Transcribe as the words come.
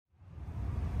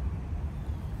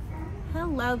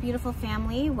Hello, beautiful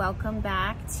family. Welcome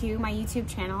back to my YouTube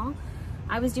channel.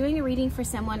 I was doing a reading for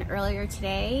someone earlier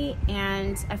today,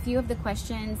 and a few of the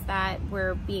questions that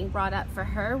were being brought up for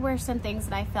her were some things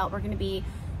that I felt were going to be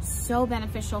so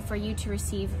beneficial for you to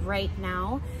receive right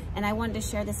now, and I wanted to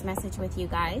share this message with you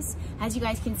guys. As you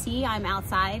guys can see, I'm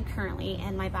outside currently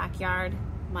in my backyard,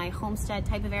 my homestead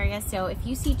type of area, so if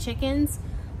you see chickens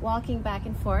walking back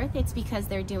and forth, it's because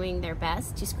they're doing their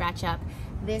best to scratch up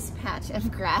this patch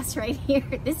of grass right here.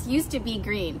 This used to be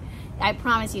green. I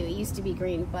promise you, it used to be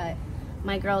green, but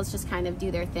my girls just kind of do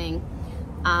their thing.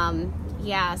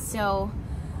 Yeah, so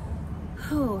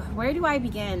where do I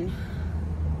begin?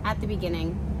 At the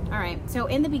beginning. All right, so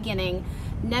in the beginning,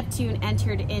 Neptune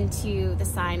entered into the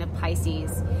sign of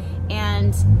Pisces,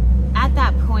 and at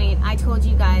that point, I told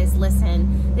you guys,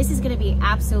 listen, this is going to be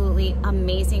absolutely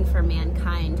amazing for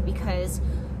mankind, because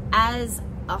as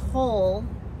a whole,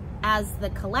 as the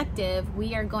collective,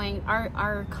 we are going,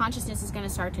 our consciousness is going to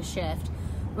start to shift.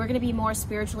 We're going to be more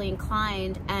spiritually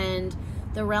inclined, and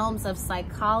the realms of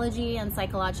psychology and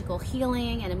psychological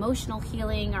healing and emotional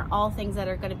healing are all things that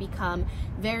are going to become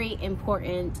very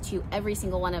important to every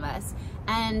single one of us.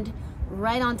 And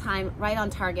right on time, right on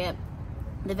target,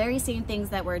 the very same things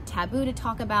that were taboo to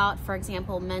talk about, for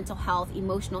example, mental health,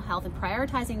 emotional health, and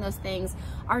prioritizing those things,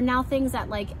 are now things that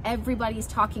like everybody's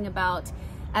talking about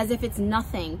as if it's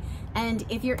nothing. And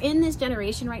if you're in this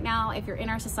generation right now, if you're in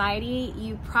our society,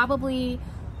 you probably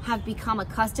have become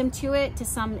accustomed to it to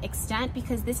some extent,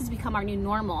 because this has become our new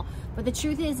normal. But the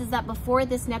truth is that before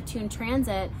this Neptune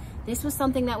transit, this was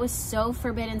something that was so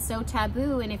forbidden, so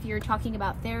taboo. And if you're talking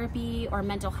about therapy or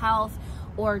mental health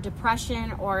or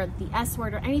depression or the S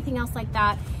word or anything else like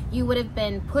that, you would have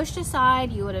been pushed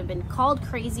aside, you would have been called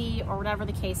crazy, or whatever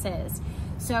the case is.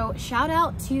 So shout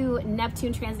out to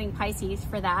Neptune transiting Pisces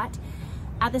for that.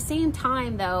 At the same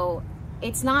time though,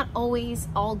 it's not always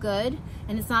all good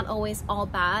and it's not always all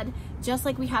bad. Just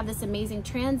like we have this amazing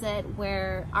transit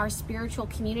where our spiritual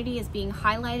community is being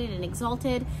highlighted and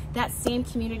exalted, that same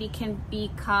community can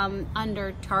become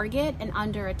under target and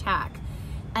under attack.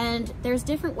 And there's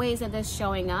different ways of this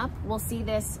showing up. We'll see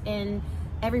this in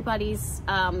everybody's,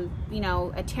 you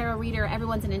know, a tarot reader,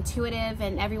 everyone's an intuitive,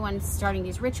 and everyone's starting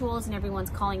these rituals and everyone's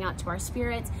calling out to our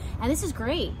spirits. And this is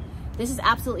great. This is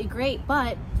absolutely great.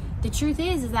 But the truth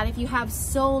is that if you have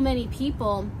so many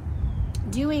people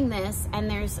doing this and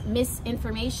there's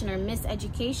misinformation or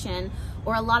miseducation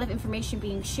or a lot of information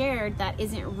being shared that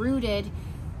isn't rooted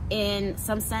in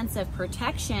some sense of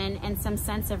protection and some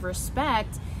sense of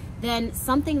respect, then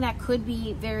something that could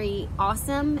be very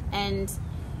awesome and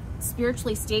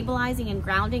spiritually stabilizing and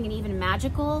grounding and even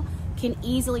magical can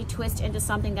easily twist into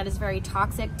something that is very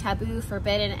toxic, taboo,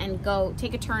 forbidden, and go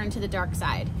take a turn into the dark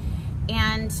side.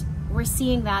 And we're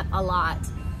seeing that a lot.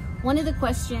 One of the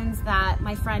questions that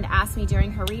my friend asked me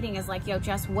during her reading is like, yo,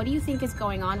 Jess, what do you think is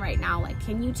going on right now? Like,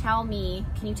 can you tell me,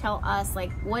 can you tell us,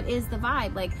 like, what is the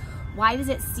vibe? Like, why does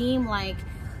it seem like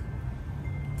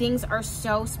things are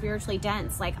so spiritually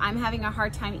dense? Like, I'm having a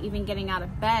hard time even getting out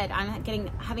of bed. I'm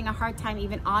having a hard time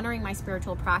even honoring my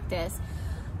spiritual practice.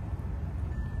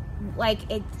 Like,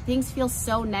 things feel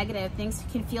so negative. Things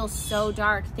can feel so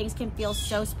dark. Things can feel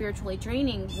so spiritually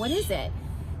draining. What is it?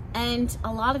 And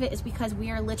a lot of it is because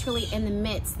we are literally in the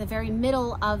midst, the very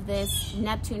middle of this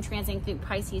Neptune transiting through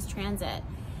Pisces transit.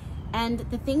 And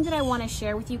the thing that I want to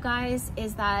share with you guys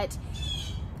is that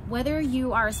whether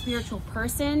you are a spiritual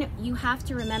person, you have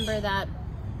to remember that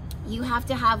you have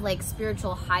to have like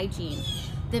spiritual hygiene.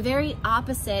 The very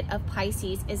opposite of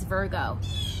Pisces is Virgo.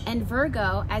 And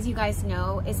Virgo, as you guys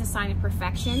know, is a sign of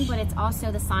perfection, but it's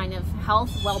also the sign of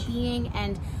health, well-being,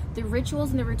 and the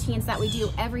rituals and the routines that we do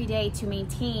every day to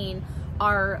maintain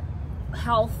our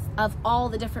health of all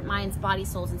the different minds, bodies,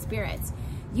 souls, and spirits.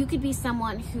 You could be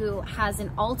someone who has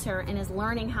an altar and is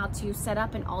learning how to set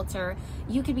up an altar.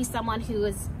 You could be someone who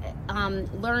is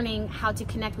learning how to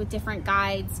connect with different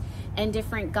guides and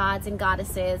different gods and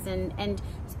goddesses, and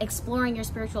exploring your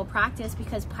spiritual practice,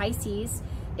 because Pisces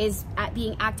is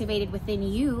being activated within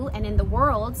you and in the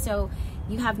world. So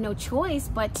you have no choice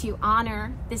but to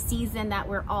honor the season that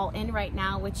we're all in right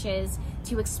now, which is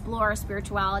to explore our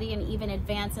spirituality and even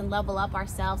advance and level up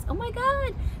ourselves. Oh my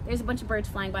God, there's a bunch of birds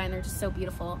flying by and they're just so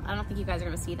beautiful. I don't think you guys are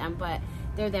gonna see them, but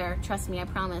they're there, trust me, I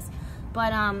promise.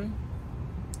 But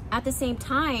at the same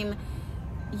time,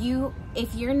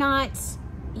 if you're not,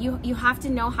 you have to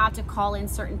know how to call in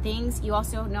certain things. You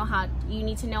also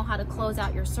need to know how to close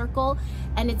out your circle.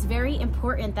 And it's very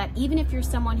important that even if you're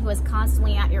someone who is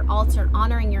constantly at your altar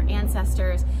honoring your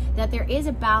ancestors, that there is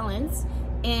a balance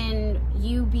in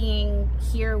you being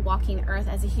here walking the earth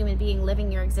as a human being,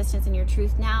 living your existence and your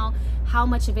truth now, how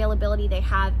much availability they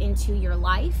have into your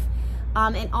life.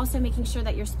 And also making sure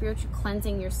that you're spiritually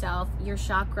cleansing yourself, your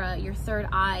chakra, your third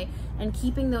eye, and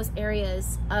keeping those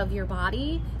areas of your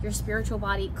body, your spiritual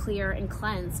body, clear and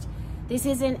cleansed. This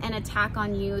isn't an attack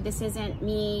on you. This isn't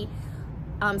me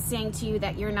saying to you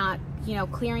that you're not,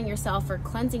 clearing yourself or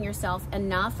cleansing yourself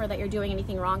enough, or that you're doing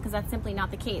anything wrong, because that's simply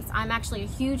not the case. I'm actually a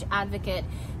huge advocate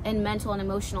in mental and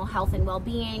emotional health and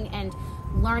well-being, and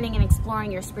learning and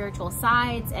exploring your spiritual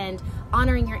sides and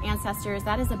honoring your ancestors.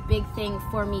 That is a big thing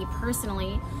for me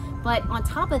personally. But on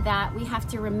top of that, we have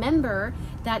to remember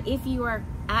that if you are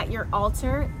at your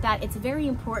altar, that it's very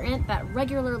important that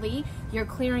regularly you're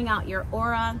clearing out your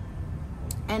aura,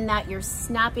 and that you're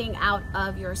snapping out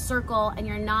of your circle, and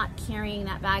you're not carrying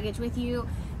that baggage with you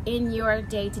in your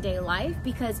day-to-day life,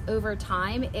 because over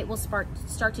time it will start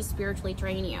to spiritually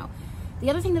drain you. The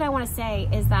other thing that I want to say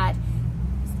is that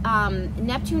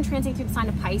Neptune transiting through the sign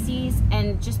of Pisces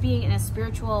and just being in a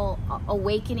spiritual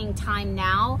awakening time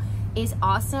now is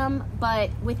awesome, but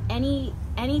with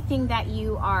anything that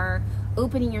you are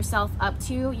opening yourself up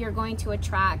to, you're going to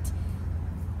attract.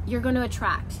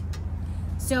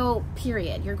 So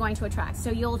period, you're going to attract.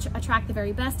 So you'll attract the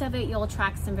very best of it. You'll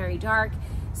attract some very dark.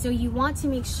 So you want to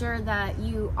make sure that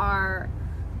you are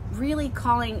really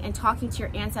calling and talking to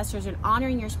your ancestors and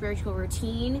honoring your spiritual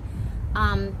routine,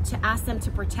 to ask them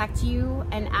to protect you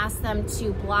and ask them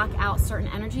to block out certain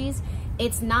energies.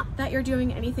 It's not that you're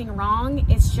doing anything wrong.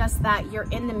 It's just that you're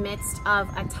in the midst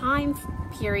of a time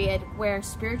period where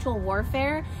spiritual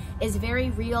warfare is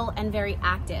very real and very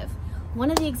active. One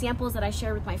of the examples that I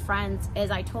shared with my friends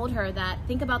is I told her that,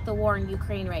 think about the war in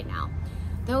Ukraine right now.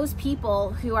 Those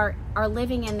people who are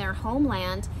living in their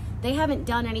homeland, they haven't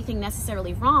done anything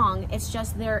necessarily wrong. It's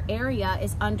just their area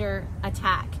is under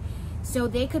attack. So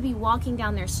they could be walking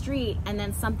down their street and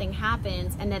then something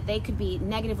happens, and that they could be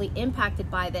negatively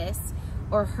impacted by this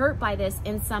or hurt by this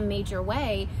in some major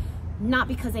way, not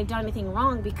because they've done anything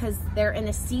wrong, because they're in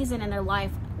a season in their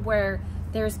life where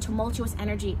there's tumultuous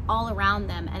energy all around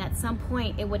them, and at some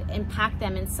point it would impact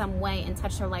them in some way and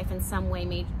touch their life in some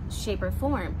way, shape, or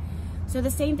form. So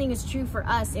the same thing is true for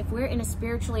us. If we're in a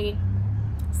spiritually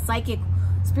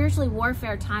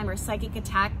warfare time or psychic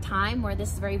attack time where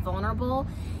this is very vulnerable,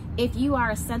 if you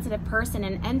are a sensitive person,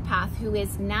 an empath who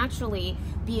is naturally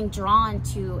being drawn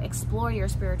to explore your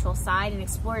spiritual side and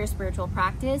explore your spiritual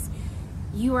practice,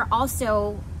 you are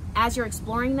also, as you're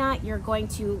exploring that, you're going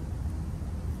to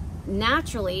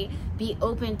naturally be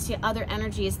open to other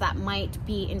energies that might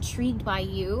be intrigued by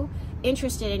you,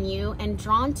 interested in you, and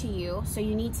drawn to you. So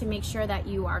you need to make sure that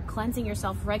you are cleansing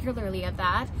yourself regularly of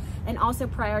that, and also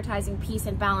prioritizing peace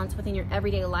and balance within your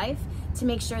everyday life to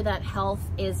make sure that health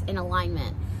is in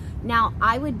alignment. Now,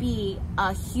 I would be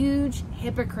a huge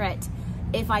hypocrite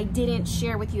if I didn't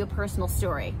share with you a personal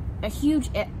story. A huge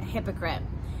hypocrite.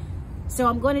 So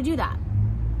I'm going to do that.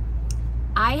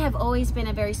 I have always been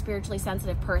a very spiritually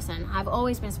sensitive person. I've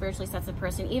always been a spiritually sensitive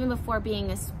person, even before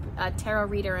being a tarot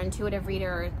reader, intuitive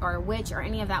reader, or a witch, or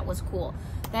any of that was cool.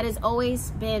 That has always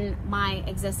been my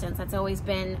existence. That's always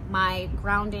been my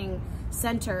grounding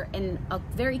center in a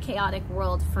very chaotic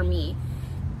world for me.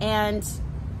 And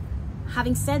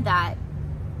having said that,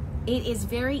 it is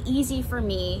very easy for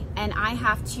me, and I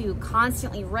have to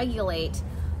constantly regulate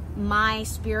my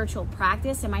spiritual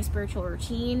practice and my spiritual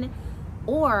routine,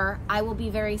 or I will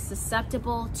be very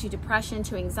susceptible to depression,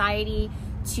 to anxiety,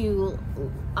 to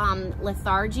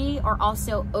lethargy, or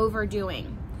also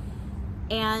overdoing.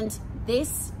 And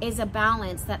this is a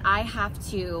balance that I have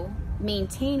to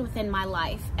maintain within my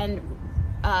life, and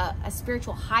a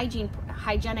spiritual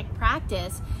hygienic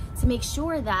practice to make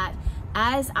sure that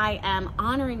as I am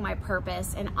honoring my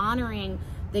purpose and honoring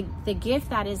the gift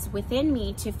that is within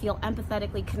me to feel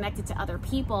empathetically connected to other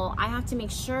people, I have to make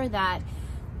sure that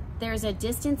there's a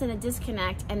distance and a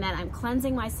disconnect, and that I'm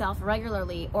cleansing myself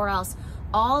regularly, or else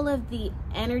all of the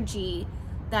energy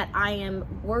that I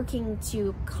am working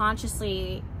to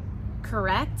consciously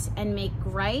correct and make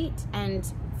right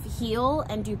and heal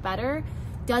and do better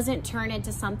doesn't turn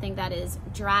into something that is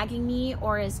dragging me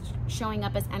or is showing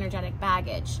up as energetic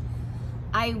baggage.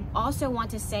 I also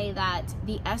want to say that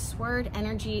the S word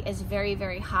energy is very,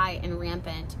 very high and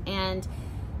rampant, and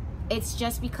it's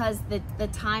just because the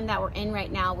time that we're in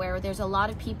right now, where there's a lot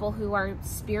of people who are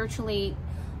spiritually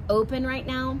open right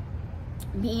now,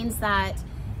 means that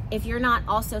if you're not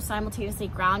also simultaneously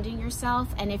grounding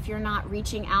yourself, and if you're not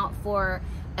reaching out for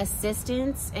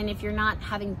assistance, and if you're not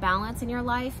having balance in your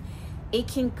life, it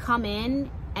can come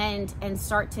in and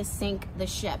start to sink the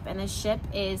ship, and the ship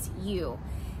is you.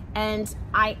 And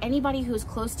anybody who's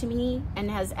close to me and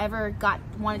has ever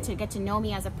wanted to get to know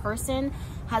me as a person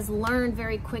has learned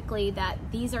very quickly that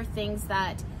these are things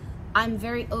that I'm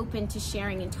very open to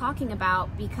sharing and talking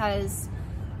about, because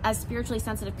as spiritually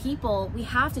sensitive people, we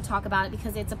have to talk about it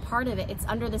because it's a part of it. It's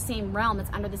under the same realm,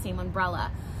 it's under the same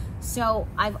umbrella. So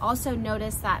I've also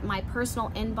noticed that my personal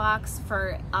inbox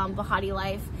for Bahati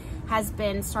Life has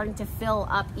been starting to fill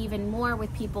up even more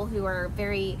with people who are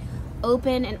very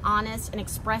open and honest and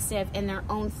expressive in their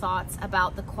own thoughts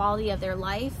about the quality of their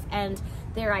life and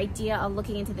their idea of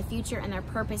looking into the future and their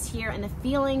purpose here and the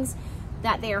feelings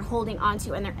that they are holding on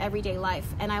to in their everyday life.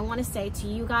 And I want to say to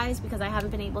you guys, because I haven't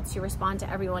been able to respond to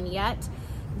everyone yet,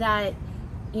 that,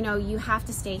 you know, you have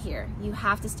to stay here. You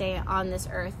have to stay on this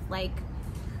earth. Like,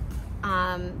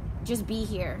 just be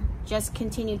here. Just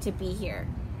continue to be here.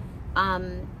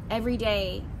 Every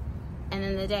day, and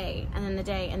then the day, and then the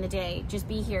day, and the day. Just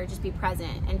be here. Just be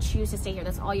present and choose to stay here.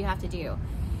 That's all you have to do.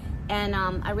 And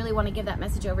I really want to give that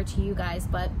message over to you guys.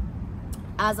 But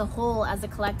as a whole, as a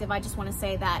collective, I just want to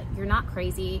say that you're not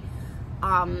crazy.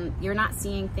 You're not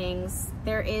seeing things.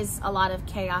 There is a lot of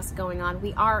chaos going on.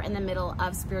 We are in the middle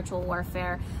of spiritual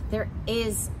warfare. There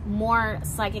is more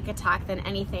psychic attack than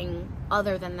anything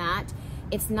other than that.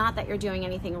 It's not that you're doing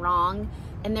anything wrong,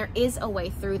 and there is a way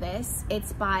through this.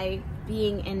 It's by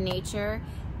being in nature.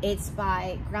 It's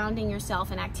by grounding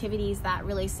yourself in activities that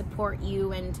really support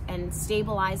you and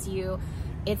stabilize you.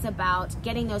 It's about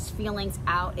getting those feelings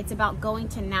out. It's about going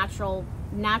to natural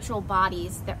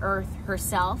bodies, the earth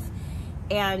herself,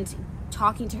 and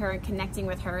talking to her and connecting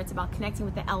with her. It's about connecting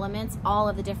with the elements, all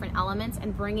of the different elements,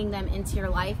 and bringing them into your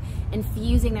life,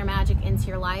 infusing their magic into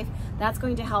your life. That's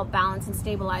going to help balance and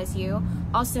stabilize you.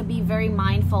 Also, be very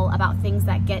mindful about things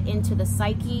that get into the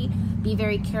psyche. Be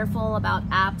very careful about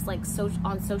apps like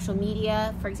on social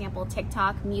media, for example,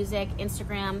 TikTok, music,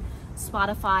 Instagram,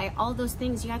 Spotify, all those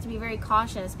things. You have to be very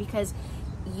cautious because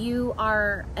you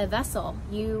are a vessel.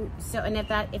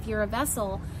 If you're a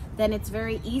vessel, then it's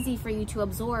very easy for you to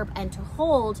absorb and to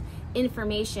hold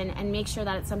information and make sure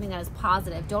that it's something that is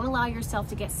positive. Don't allow yourself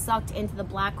to get sucked into the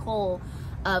black hole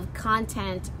of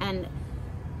content and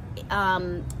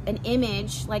an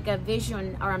image, like a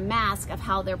vision or a mask of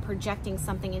how they're projecting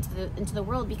something into the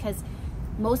world, because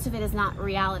most of it is not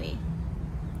reality.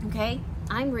 Okay?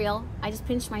 I'm real. I just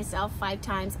pinched myself 5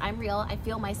 times. I'm real. I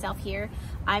feel myself here.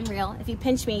 I'm real. If you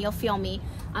pinch me, you'll feel me.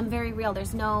 I'm very real.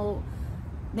 There's no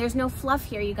fluff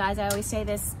here, you guys. I always say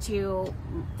this to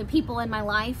the people in my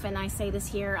life, and I say this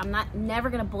here. I'm never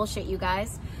gonna bullshit you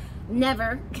guys.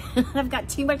 Never. I've got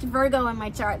too much Virgo in my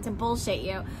chart to bullshit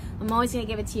you. I'm always gonna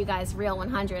give it to you guys real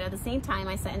 100. At the same time,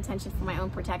 I set intention for my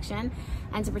own protection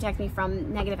and to protect me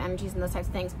from negative energies and those types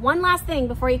of things. One last thing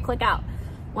before you click out.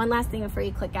 One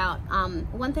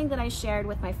thing that I shared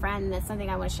with my friend, and that's something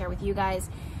I want to share with you guys.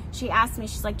 She asked me,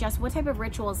 she's like, Jess, what type of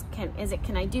rituals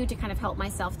can I do to kind of help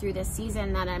myself through this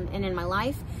season that I'm in my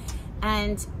life?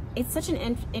 And it's such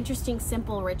an interesting,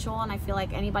 simple ritual, and I feel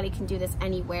like anybody can do this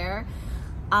anywhere.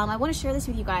 I want to share this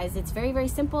with you guys. It's very, very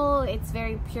simple. It's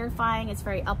very purifying. It's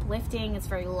very uplifting. It's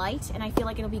very light, and I feel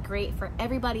like it'll be great for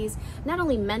everybody's not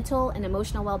only mental and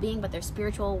emotional well-being, but their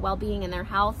spiritual well-being and their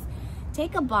health.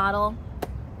 Take a bottle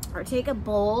or take a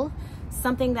bowl,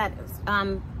 something that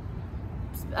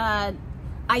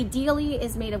ideally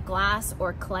is made of glass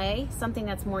or clay, something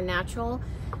that's more natural,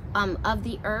 of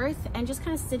the earth, and just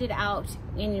kind of sit it out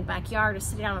in your backyard or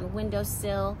sit it out on a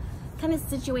windowsill. Kind of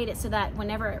situate it so that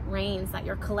whenever it rains, that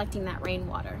you're collecting that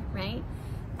rainwater, right?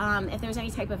 If there's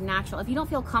any type of natural, if you don't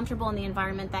feel comfortable in the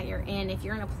environment that you're in, if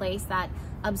you're in a place that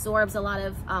absorbs a lot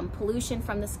of pollution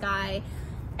from the sky,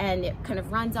 and it kind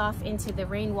of runs off into the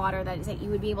rainwater that you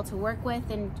would be able to work with,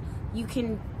 and you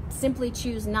can simply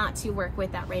choose not to work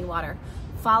with that rainwater.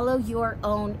 Follow your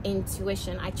own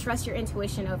intuition. I trust your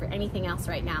intuition over anything else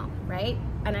right now, right?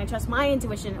 And I trust my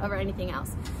intuition over anything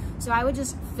else. So I would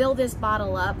just fill this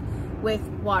bottle up with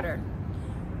water.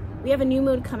 We have a new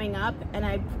moon coming up,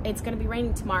 and it's going to be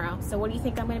raining tomorrow. So what do you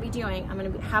think I'm going to be doing? I'm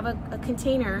going to have a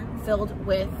container filled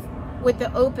with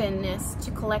the openness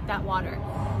to collect that water.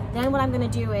 Then what I'm going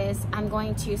to do is I'm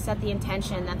going to set the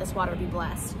intention that this water be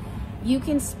blessed. You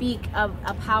can speak of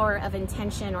a power of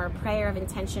intention or a prayer of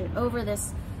intention over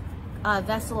this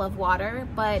vessel of water,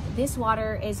 but this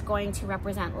water is going to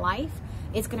represent life.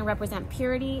 It's going to represent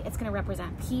purity. It's going to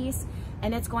represent peace,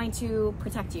 and it's going to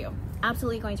protect you.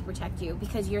 Absolutely going to protect you,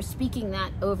 because you're speaking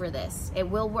that over this. It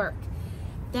will work.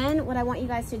 Then what I want you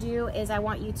guys to do is I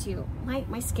want you to,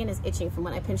 my skin is itching from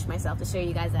when I pinched myself to show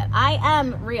you guys that I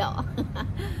am real.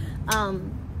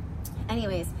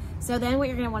 Anyways, So then what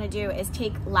you're gonna wanna do is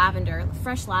take lavender,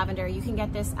 fresh lavender. You can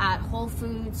get this at Whole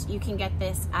Foods, you can get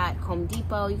this at Home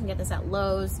Depot, you can get this at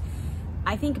Lowe's.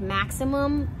 I think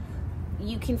maximum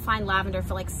you can find lavender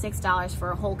for like $6 for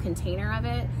a whole container of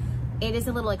it. It is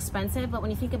a little expensive, but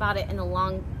when you think about it in the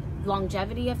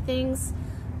longevity of things,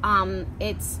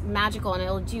 it's magical, and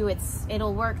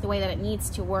it'll work the way that it needs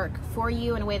to work for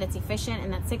you in a way that's efficient,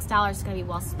 and that $6 is gonna be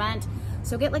well spent.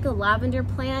 So get like a lavender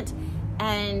plant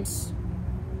and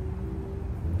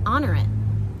honor it.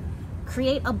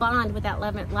 Create a bond with that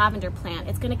lavender plant.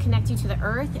 It's going to connect you to the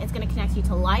earth. It's going to connect you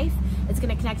to life. It's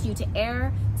going to connect you to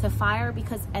air, to fire,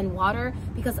 and water,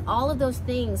 because all of those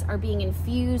things are being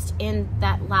infused in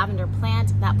that lavender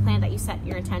plant, that plant that you set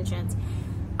your intentions.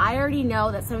 I already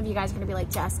know that some of you guys are going to be like,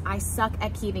 Jess, I suck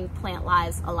at keeping plant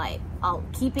lives alive.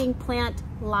 Keeping plant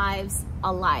lives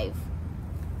alive.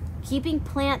 Keeping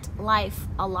plant life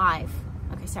alive.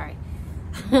 Okay, sorry.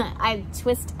 I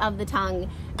twist of the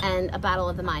tongue and a battle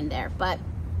of the mind there, but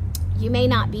you may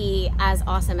not be as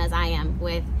awesome as I am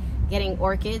with getting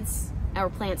orchids or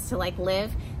plants to like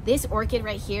live. This orchid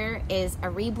right here is a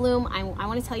rebloom. I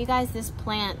want to tell you guys, this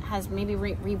plant has maybe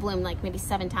rebloomed like maybe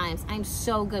 7 times. I'm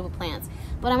so good with plants,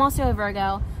 but I'm also a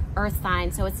Virgo earth sign,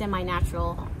 so it's in my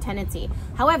natural tendency.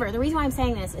 However, the reason why I'm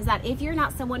saying this is that if you're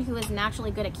not someone who is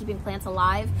naturally good at keeping plants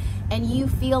alive and you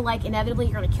feel like inevitably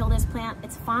you're going to kill this plant,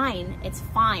 it's fine. It's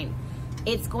fine.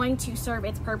 It's going to serve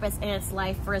its purpose in its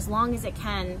life for as long as it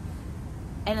can,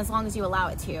 and as long as you allow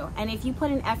it to. And if you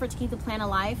put an effort to keep the plant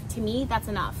alive, to me, that's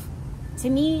enough. To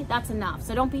me, that's enough.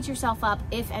 So don't beat yourself up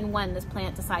if and when this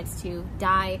plant decides to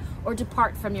die or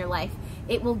depart from your life.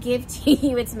 It will give to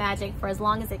you its magic for as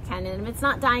long as it can. And if it's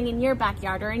not dying in your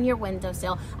backyard or in your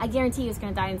windowsill, I guarantee you it's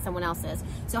going to die in someone else's.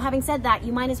 So having said that,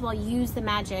 you might as well use the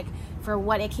magic for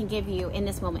what it can give you in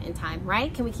this moment in time,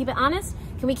 right? Can we keep it honest?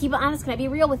 Can we keep it honest? Can I be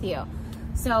real with you?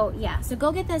 So yeah, so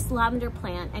go get this lavender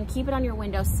plant and keep it on your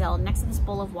windowsill next to this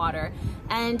bowl of water,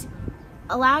 and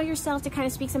allow yourself to kind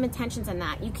of speak some intentions in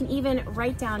that. You can even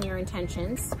write down your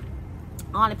intentions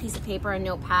on a piece of paper, a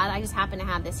notepad. I just happen to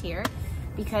have this here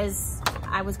because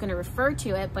I was going to refer to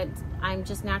it, but I'm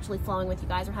just naturally flowing with you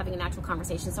guys. We're having a natural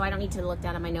conversation, so I don't need to look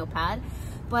down at my notepad.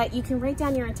 But you can write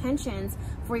down your intentions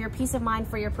for your peace of mind,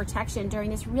 for your protection during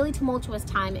this really tumultuous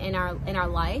time in our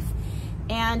life,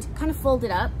 and kind of fold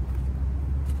it up.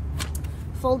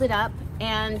 Fold it up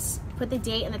and put the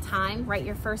date and the time. Write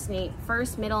your first,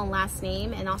 middle, and last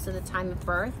name, and also the time of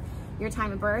birth, your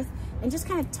time of birth, and just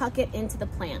kind of tuck it into the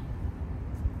plant.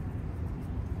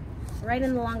 Right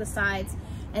in along the sides,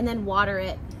 and then water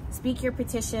it. Speak your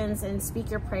petitions and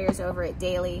speak your prayers over it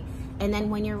daily. And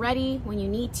then when you're ready, when you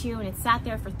need to, and it's sat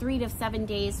there for 3 to 7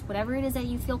 days, whatever it is that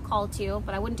you feel called to,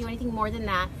 but I wouldn't do anything more than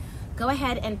that, go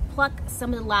ahead and pluck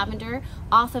some of the lavender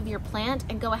off of your plant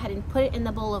and go ahead and put it in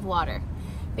the bowl of water.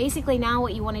 Basically, now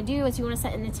what you want to do is you want to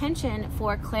set an intention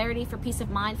for clarity, for peace of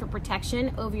mind, for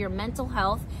protection over your mental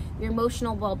health, your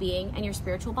emotional well-being, and your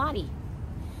spiritual body.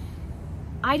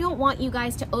 I don't want you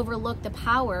guys to overlook the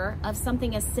power of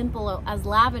something as simple as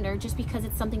lavender just because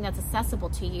it's something that's accessible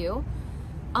to you.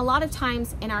 A lot of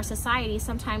times in our society,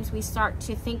 sometimes we start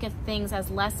to think of things as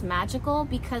less magical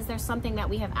because there's something that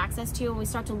we have access to, and we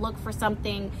start to look for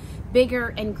something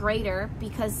bigger and greater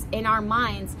because in our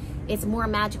minds it's more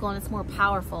magical and it's more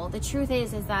powerful. The truth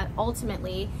is that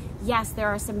ultimately, yes, there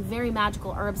are some very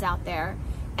magical herbs out there,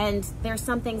 and there's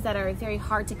some things that are very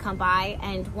hard to come by,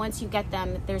 and once you get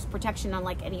them, there's protection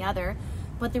unlike any other.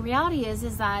 But the reality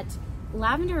is that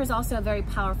lavender is also a very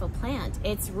powerful plant.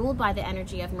 It's ruled by the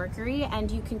energy of Mercury, and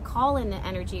you can call in the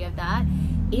energy of that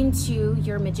into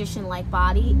your magician-like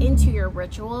body, into your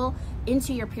ritual,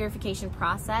 into your purification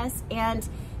process, and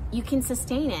you can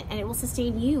sustain it, and it will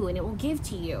sustain you, and it will give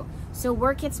to you. So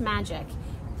work its magic.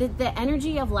 The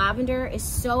energy of lavender is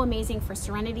so amazing for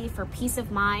serenity, for peace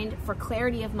of mind, for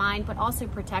clarity of mind, but also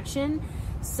protection.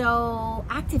 So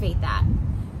activate that.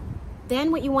 Then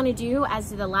what you want to do,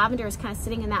 as the lavender is kind of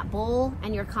sitting in that bowl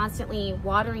and you're constantly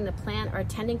watering the plant or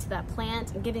attending to that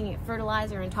plant and giving it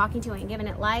fertilizer and talking to it and giving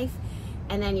it life,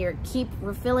 and then you keep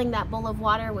refilling that bowl of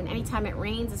water when anytime it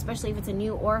rains, especially if it's a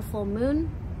new or a full moon,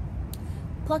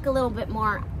 pluck a little bit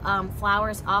more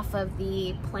flowers off of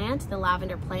the plant, the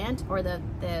lavender plant, or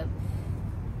the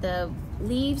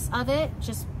leaves of it.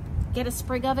 Just get a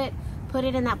sprig of it, put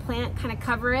it in that plant, kind of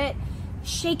cover it,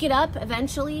 shake it up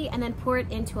eventually, and then pour it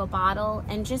into a bottle,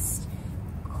 and just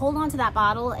hold on to that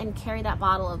bottle and carry that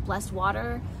bottle of blessed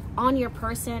water on your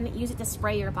person. Use it to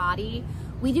spray your body.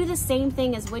 We do the same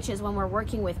thing as witches when we're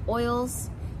working with oils.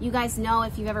 You guys know,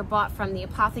 if you've ever bought from the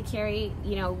apothecary,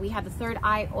 you know, we have the third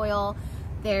eye oil.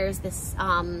 There's this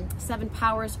 7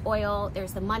 Powers oil.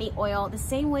 There's the money oil. The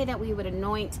same way that we would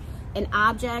anoint an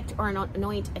object or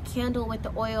anoint a candle with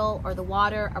the oil or the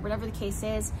water or whatever the case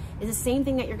is the same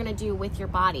thing that you're gonna do with your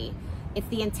body. It's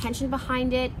the intention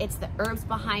behind it, it's the herbs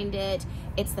behind it,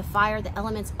 it's the fire, the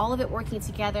elements, all of it working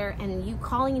together, and you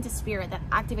calling into spirit that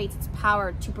activates its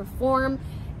power to perform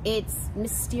its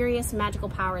mysterious magical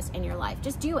powers in your life.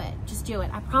 Just do it, just do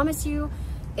it. I promise you,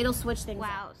 it'll switch things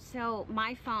up. So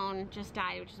my phone just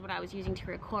died, which is what I was using to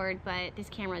record, but this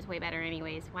camera is way better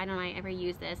anyways. Why don't I ever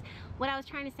use this? What I was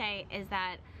trying to say is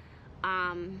that,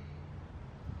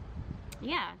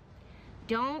 yeah,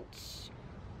 don't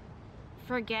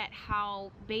forget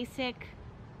how basic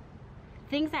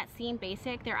things that seem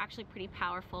basic, they're actually pretty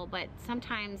powerful, but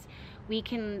sometimes we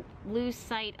can lose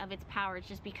sight of its power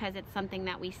just because it's something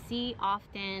that we see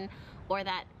often, or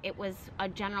that it was a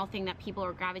general thing that people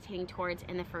are gravitating towards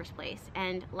in the first place.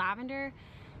 And lavender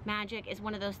magic is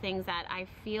one of those things that I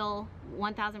feel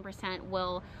 1000%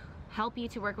 will help you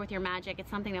to work with your magic. It's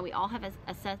something that we all have it's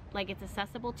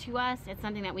accessible to us. It's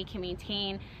something that we can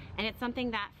maintain, and it's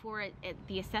something that for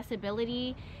the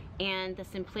accessibility and the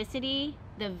simplicity,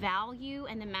 the value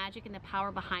and the magic and the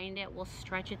power behind it will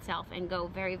stretch itself and go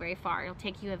very, very far. It'll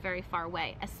take you a very far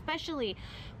way, especially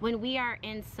when we are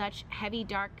in such heavy,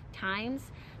 dark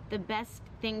times. The best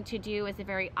thing to do is the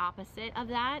very opposite of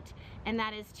that, and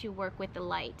that is to work with the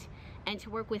light and to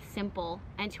work with simple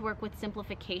and to work with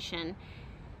simplification.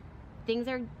 Things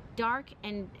are dark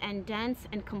and dense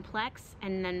and complex,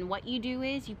 and then what you do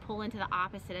is you pull into the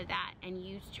opposite of that, and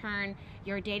you turn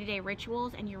your day-to-day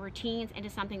rituals and your routines into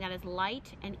something that is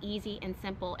light and easy and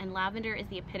simple, and lavender is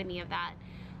the epitome of that.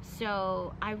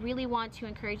 So I really want to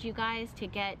encourage you guys to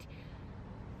get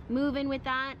moving with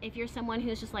that. If you're someone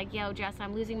who's just like, yo Jess,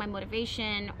 I'm losing my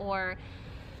motivation, or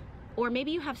maybe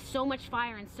you have so much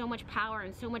fire and so much power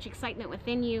and so much excitement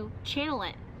within you, channel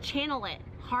it,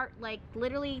 heart, like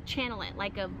literally channel it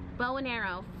like a bow and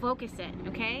arrow, focus it,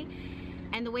 okay?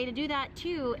 And the way to do that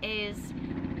too is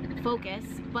focus,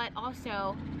 but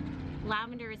also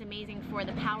lavender is amazing for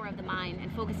the power of the mind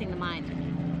and focusing the mind.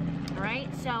 All right,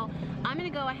 so I'm gonna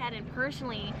go ahead and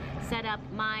personally set up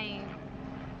my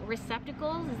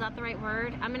receptacles, is that the right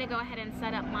word? I'm gonna go ahead and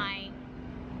set up my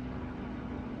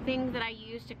things that I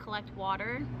use to collect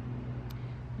water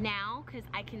now, because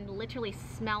I can literally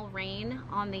smell rain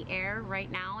on the air right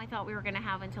now. I thought we were gonna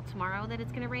have until tomorrow that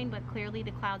it's gonna rain, but clearly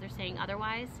the clouds are saying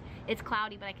otherwise. It's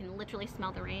cloudy, but I can literally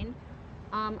smell the rain.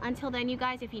 Until then, you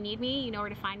guys, if you need me, you know where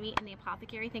to find me in the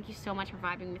apothecary. Thank you so much for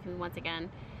vibing with me once again.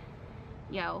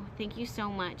 Yo, thank you so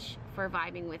much for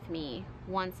vibing with me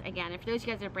once again. If those of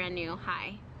you guys are brand new,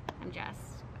 hi, I'm Jess.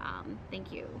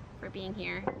 Thank you for being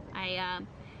here.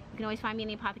 You can always find me in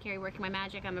the apothecary working my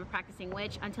magic. I'm a practicing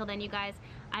witch. Until then, you guys,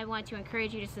 I want to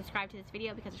encourage you to subscribe to this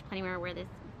video because there's plenty more where this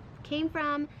came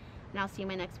from. And I'll see you in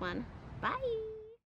my next one. Bye.